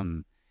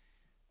wisdom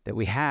that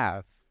we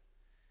have.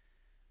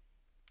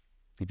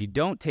 If you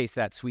don't taste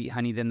that sweet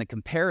honey, then the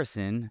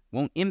comparison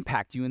won't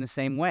impact you in the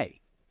same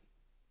way.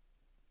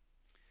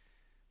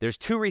 There's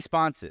two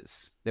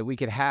responses that we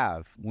could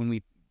have when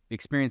we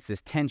experience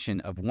this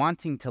tension of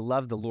wanting to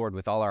love the Lord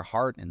with all our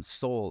heart and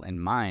soul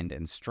and mind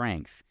and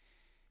strength,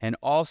 and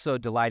also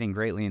delighting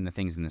greatly in the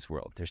things in this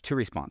world. There's two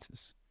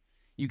responses.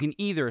 You can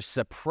either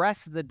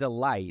suppress the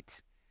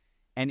delight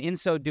and in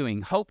so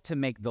doing hope to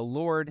make the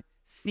Lord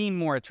seem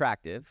more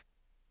attractive,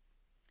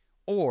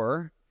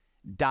 or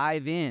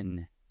dive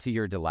in to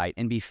your delight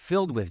and be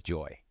filled with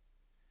joy,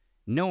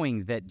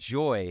 knowing that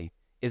joy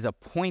is a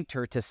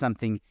pointer to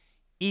something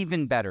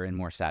even better and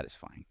more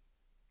satisfying.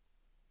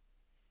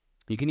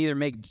 You can either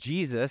make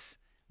Jesus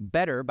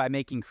better by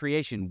making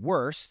creation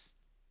worse,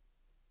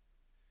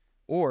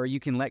 or you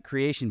can let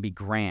creation be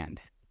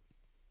grand,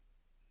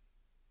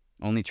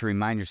 only to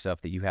remind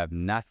yourself that you have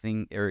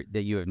nothing, or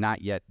that you have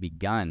not yet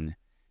begun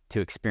to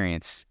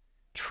experience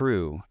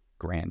true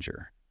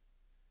grandeur.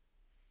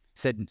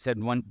 Said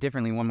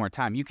differently one more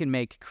time, you can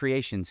make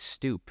creation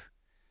stoop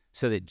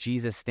so that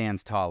Jesus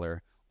stands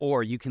taller,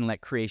 or you can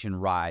let creation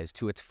rise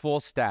to its full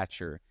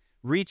stature,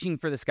 reaching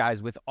for the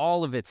skies with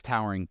all of its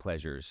towering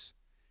pleasures,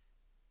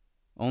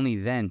 only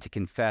then to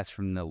confess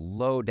from the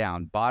low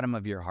down bottom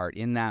of your heart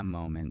in that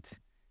moment,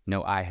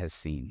 no eye has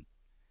seen,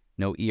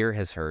 no ear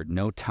has heard,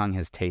 no tongue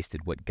has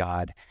tasted what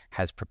God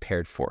has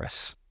prepared for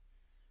us.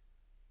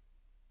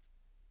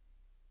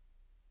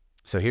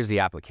 So here's the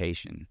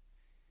application.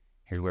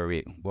 Here's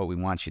what we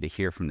want you to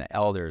hear from the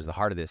elders. The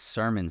heart of this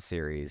sermon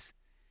series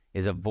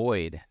is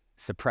avoid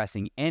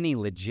suppressing any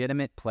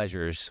legitimate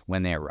pleasures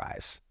when they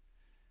arise.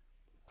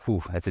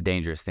 Whew, that's a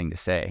dangerous thing to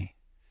say.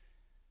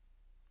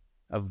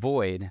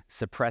 Avoid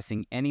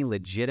suppressing any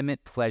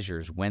legitimate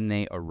pleasures when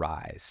they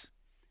arise.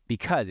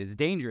 Because it's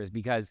dangerous,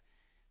 because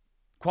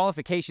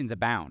qualifications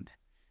abound.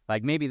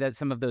 Like maybe that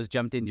some of those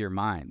jumped into your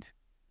mind.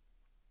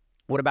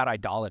 What about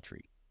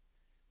idolatry?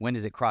 When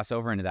does it cross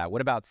over into that?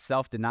 What about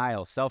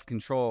self-denial,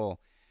 self-control?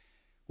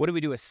 What do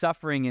we do with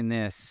suffering in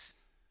this?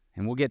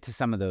 And we'll get to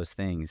some of those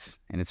things,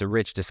 and it's a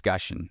rich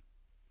discussion.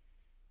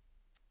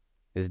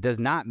 This does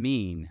not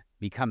mean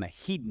become a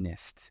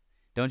hedonist.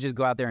 Don't just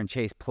go out there and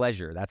chase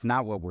pleasure. That's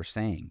not what we're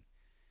saying.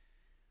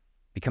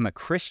 Become a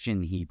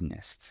Christian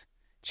hedonist.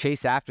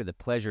 Chase after the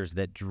pleasures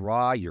that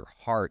draw your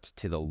heart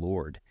to the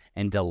Lord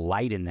and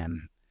delight in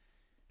them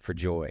for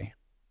joy.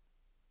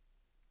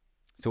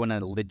 So when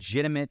a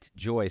legitimate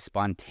joy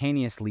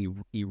spontaneously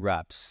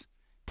erupts,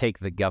 take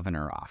the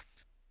governor off.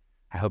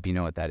 I hope you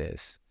know what that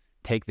is.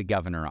 Take the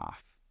governor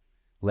off.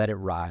 Let it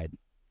ride.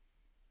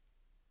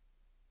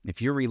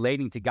 If you're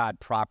relating to God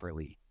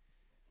properly,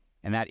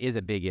 and that is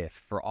a big if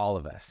for all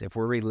of us, if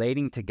we're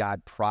relating to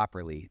God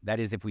properly, that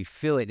is if we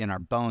feel it in our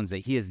bones that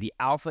he is the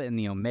Alpha and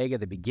the Omega,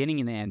 the beginning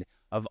and the end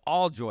of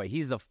all joy.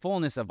 He's the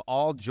fullness of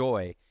all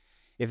joy.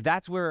 If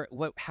that's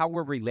how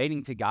we're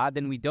relating to God,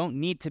 then we don't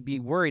need to be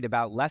worried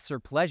about lesser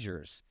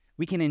pleasures.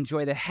 We can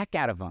enjoy the heck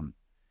out of them.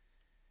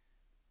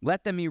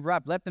 Let them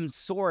erupt. Let them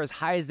soar as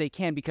high as they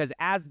can, because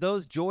as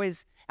those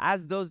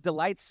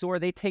delights soar,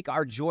 they take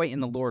our joy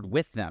in the Lord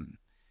with them.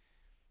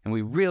 And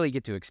we really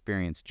get to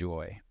experience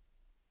joy.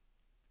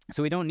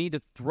 So we don't need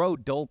to throw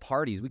dull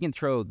parties. We can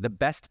throw the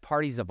best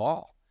parties of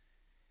all.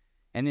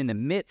 And in the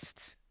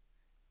midst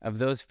of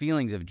those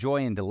feelings of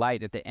joy and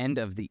delight at the end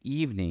of the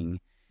evening,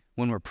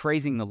 when we're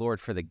praising the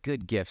Lord for the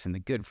good gifts and the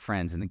good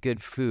friends and the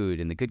good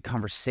food and the good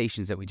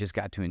conversations that we just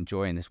got to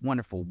enjoy and this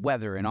wonderful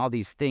weather and all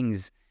these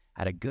things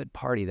at a good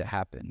party that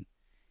happened,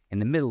 in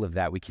the middle of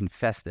that, we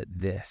confess that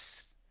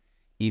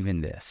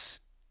even this,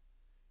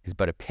 is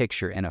but a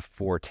picture and a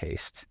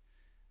foretaste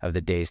of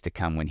the days to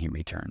come when he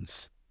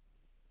returns.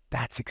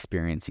 That's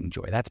experiencing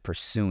joy. That's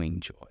pursuing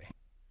joy.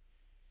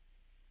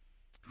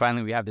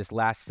 Finally, we have this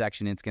last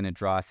section. It's going to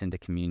draw us into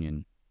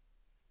communion.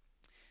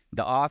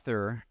 The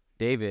author,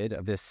 David,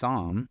 of this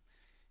psalm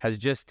has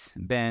just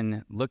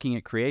been looking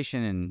at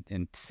creation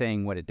and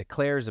saying what it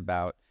declares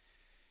about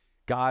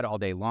God all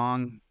day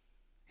long.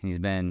 And he's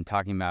been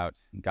talking about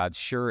God's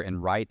sure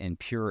and right and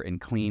pure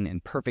and clean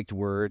and perfect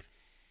word.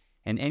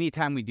 And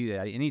anytime we do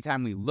that,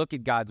 anytime we look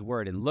at God's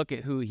word and look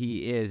at who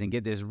he is and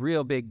get this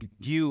real big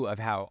view of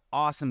how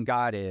awesome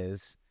God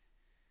is,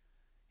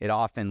 it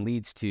often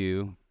leads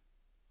to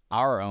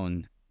our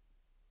own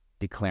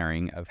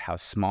declaring of how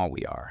small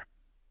we are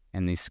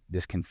and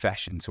this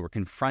confession. So we're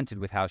confronted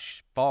with how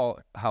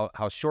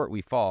short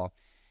we fall,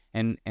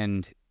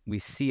 and we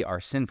see our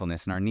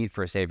sinfulness and our need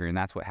for a Savior, and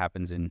that's what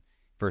happens in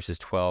verses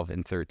 12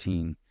 and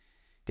 13.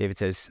 David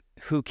says,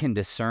 "Who can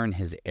discern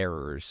his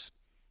errors?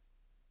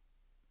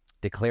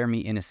 Declare me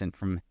innocent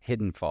from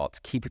hidden faults.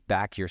 Keep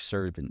back your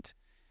servant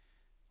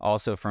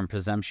also from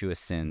presumptuous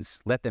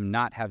sins. Let them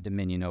not have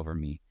dominion over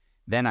me.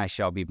 Then I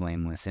shall be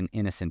blameless and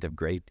innocent of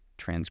great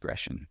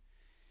transgression."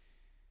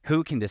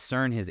 Who can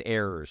discern his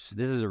errors?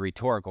 This is a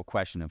rhetorical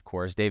question, of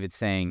course. David's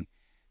saying,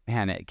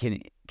 man,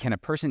 can a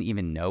person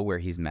even know where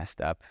he's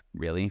messed up,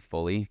 really,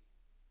 fully?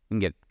 We can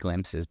get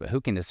glimpses, but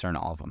who can discern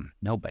all of them?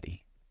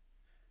 Nobody.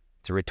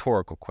 It's a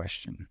rhetorical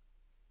question.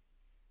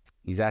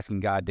 He's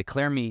asking God,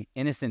 declare me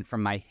innocent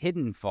from my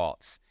hidden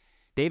faults.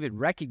 David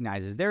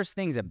recognizes there's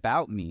things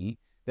about me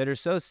that are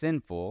so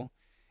sinful,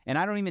 and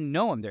I don't even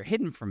know them. They're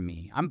hidden from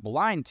me. I'm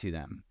blind to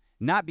them,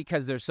 not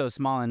because they're so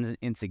small and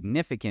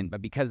insignificant,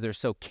 but because they're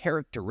so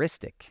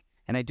characteristic.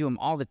 And I do them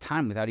all the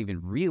time without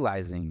even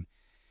realizing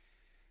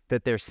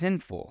that they're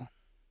sinful.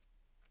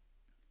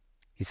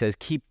 He says,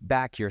 keep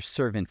back your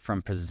servant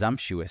from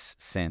presumptuous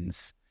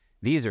sins.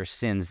 These are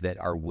sins that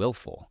are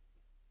willful.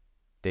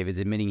 David's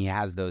admitting he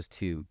has those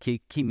too.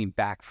 Keep me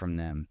back from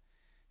them.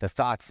 The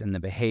thoughts and the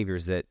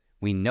behaviors that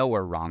we know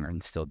are wrong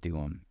and still do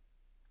them.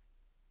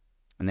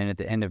 And then at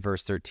the end of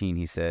verse 13,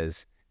 he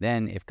says,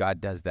 then if God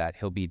does that,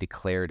 he'll be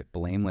declared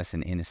blameless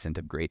and innocent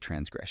of great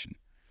transgression.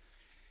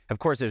 Of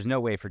course, there's no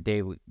way for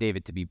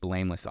David to be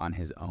blameless on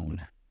his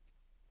own,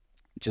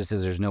 just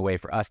as there's no way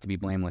for us to be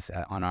blameless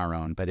on our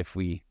own. But if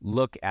we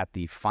look at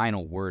the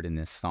final word in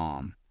this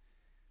psalm,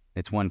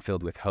 it's one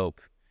filled with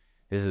hope.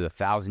 This is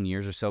 1,000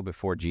 years or so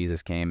before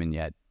Jesus came, and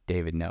yet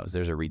David knows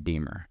there's a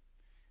Redeemer.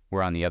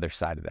 We're on the other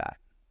side of that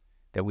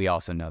we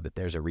also know that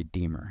there's a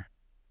Redeemer.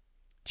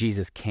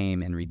 Jesus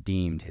came and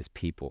redeemed his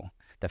people.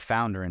 The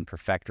founder and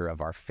perfecter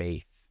of our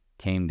faith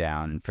came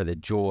down, and for the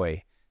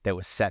joy that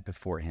was set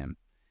before him,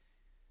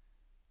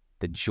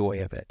 the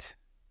joy of it,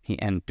 he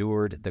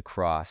endured the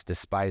cross,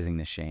 despising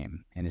the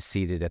shame, and is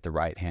seated at the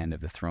right hand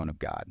of the throne of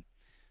God.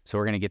 So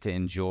we're going to get to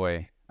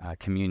enjoy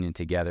communion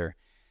together.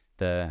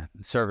 The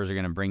servers are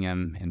going to bring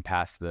them and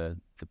pass the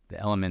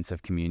elements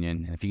of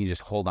communion. And if you can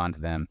just hold on to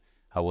them,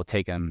 we'll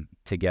take them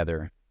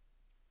together.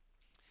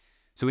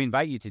 So we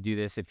invite you to do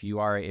this if you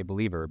are a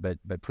believer, but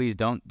please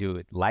don't do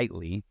it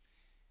lightly.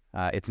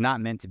 It's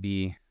not meant to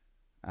be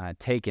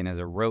taken as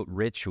a rote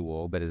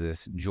ritual, but as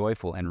this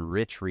joyful and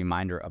rich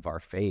reminder of our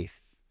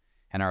faith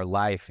and our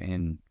life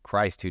in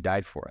Christ who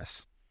died for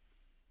us.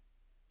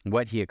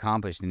 What he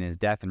accomplished in his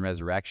death and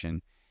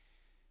resurrection,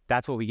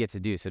 that's what we get to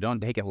do. So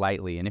don't take it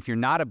lightly. And if you're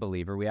not a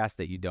believer, we ask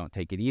that you don't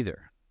take it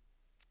either.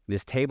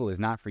 This table is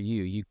not for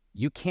you.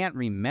 You can't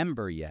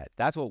remember yet.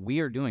 That's what we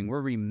are doing.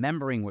 We're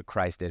remembering what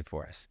Christ did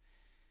for us.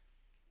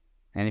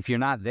 And if you're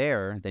not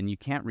there, then you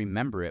can't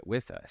remember it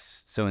with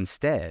us. So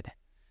instead,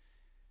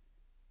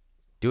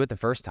 do it the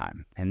first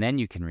time, and then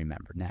you can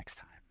remember next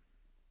time.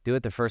 Do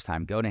it the first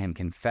time. Go to him.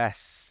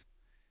 Confess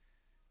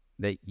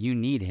that you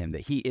need him,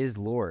 that he is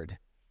Lord.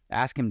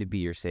 Ask him to be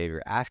your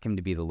Savior. Ask him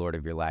to be the Lord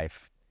of your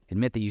life.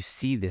 Admit that you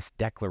see this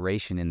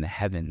declaration in the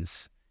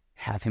heavens.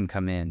 Have him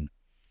come in.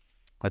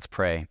 Let's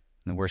pray.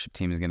 The worship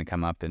team is going to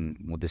come up, and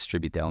we'll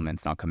distribute the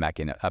elements, and I'll come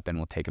back up, and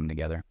we'll take them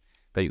together.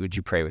 But would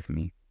you pray with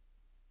me?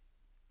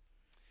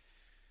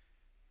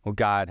 Oh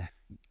God,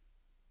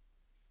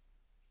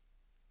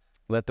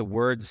 let the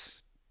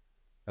words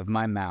of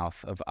my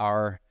mouth, of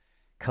our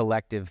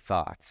collective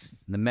thoughts,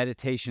 the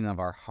meditation of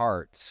our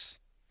hearts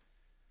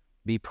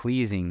be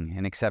pleasing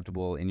and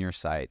acceptable in your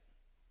sight.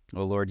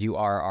 Oh Lord, you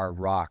are our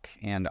rock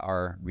and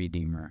our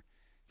Redeemer.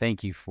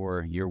 Thank you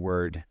for your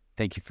word.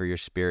 Thank you for your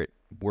Spirit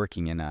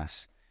working in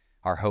us.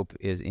 Our hope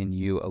is in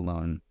you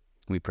alone.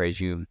 We praise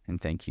you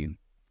and thank you.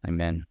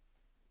 Amen.